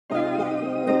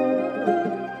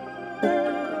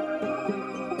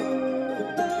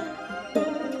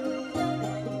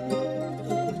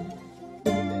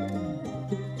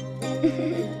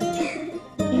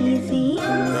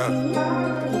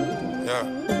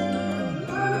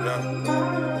Yeah,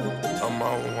 I'm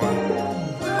on one.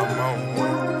 I'm on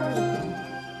one.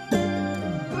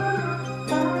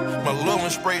 My little one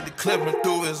sprayed the clip and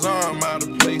threw his arm out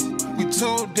of place. We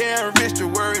too damn rich to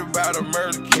worry about a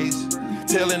murder case.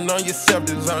 Telling on yourself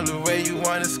there's only way you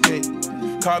wanna escape.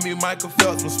 Call me Michael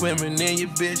Phelps, I'm swimming in your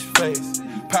bitch face.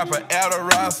 Pop an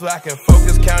Adderall so I can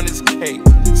focus, count this cake.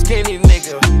 Skinny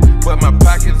nigga, but my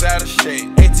pockets out of shape.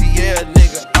 ATL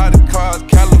nigga, all the cars,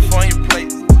 California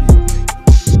plates.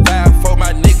 5 for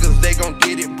my niggas, they gon'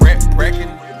 get it brackin'.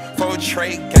 4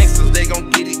 trade gangsters, they gon'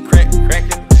 get it crackin'.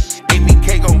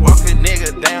 ABK gon' walk a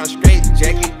nigga down straight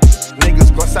jacket.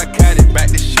 Niggas gon' psychotic back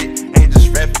this shit, ain't just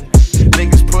rapping.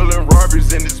 Niggas pullin'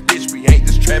 robberies in this bitch, we ain't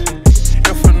just trapping.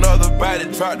 If another body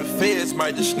drop, the feds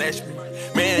might just snatch me.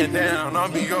 Man down, I'll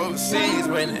be overseas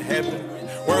when it happen.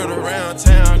 Word around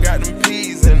town, got them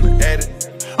peas in the attic.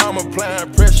 I'm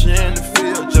applying pressure in the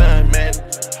field, John Madden.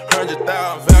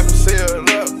 100,000 vacuum sealed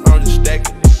up, I'm just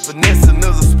stacking it. Finessing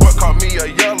is a sport, call me a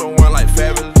yellow one like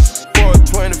Fabulous.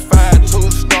 425,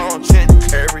 2-stone, check the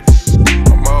carry.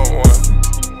 I'm on one,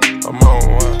 I'm on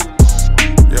one,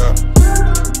 yeah.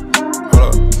 Hold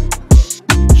up,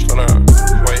 slow down,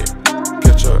 wait,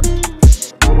 catch up.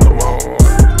 I'm on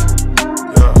one,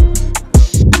 yeah,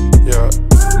 yeah,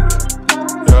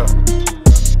 yeah,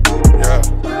 yeah.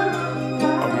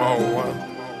 I'm on one,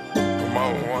 I'm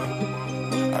on one.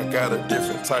 I got a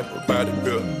different type of body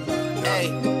build. Hey,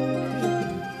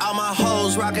 all my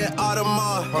hoes rockin'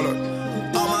 Audemars. Hold up.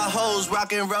 All my hoes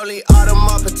rockin' Rollie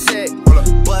Audemars Protect.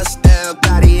 Bust down,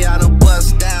 Tatiana,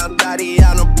 bust down,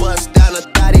 Tatiana, bust down, a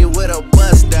thotty with a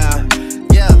bust down.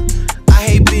 Yeah, I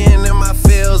hate being in my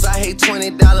fields, I hate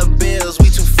 $20 bills. We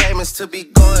too famous to be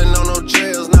going on no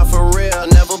drills, not for real.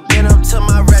 Never been up to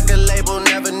my record label,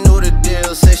 never knew the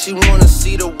deal. Said she wanna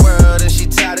see the world and she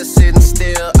tired of sitting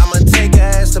still. I'ma take her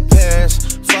ass to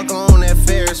Paris, fuck her on that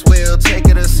Ferris wheel. Take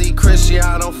her to see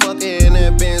Cristiano, fuck her in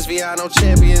that Benz Viano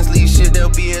Champions League shit. There'll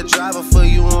be a driver for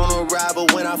you on a ride,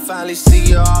 but when I finally see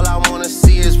you, all I wanna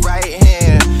see is right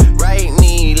hand, right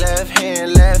knee, left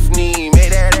hand, left knee.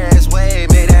 Make that ass wave,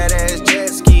 make that ass jet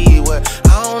ski. What?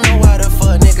 I don't know why the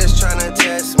fuck niggas tryna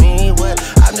test me. What?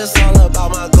 I'm just all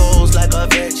about my goals like a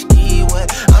Vetchki.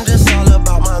 What? I'm just all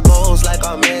about my goals like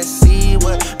a Messi.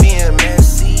 What? Being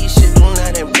messy, shit do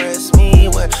not impress me.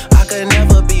 What? I could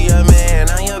never be a man,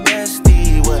 I'm your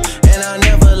bestie. What? And I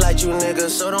never liked you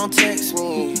niggas, so don't text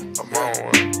me. I'm on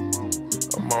one,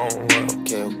 I'm on one.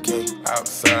 Okay, okay.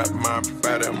 Outside my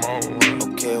body, I'm on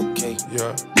one. Okay, okay.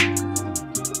 Yeah.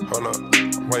 Hold up,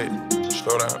 wait,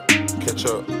 slow down, catch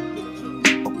up.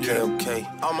 Okay, okay.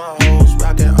 All my hoes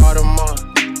rockin' Audemars.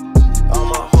 All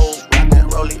my hoes rockin'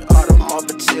 Rollie Audemars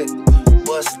Protect.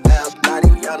 Bust down,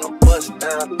 Tatiana, bust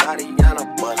down, Tatiana,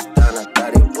 bust down, a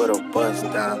thotty with a bust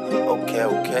down. Okay,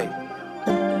 okay.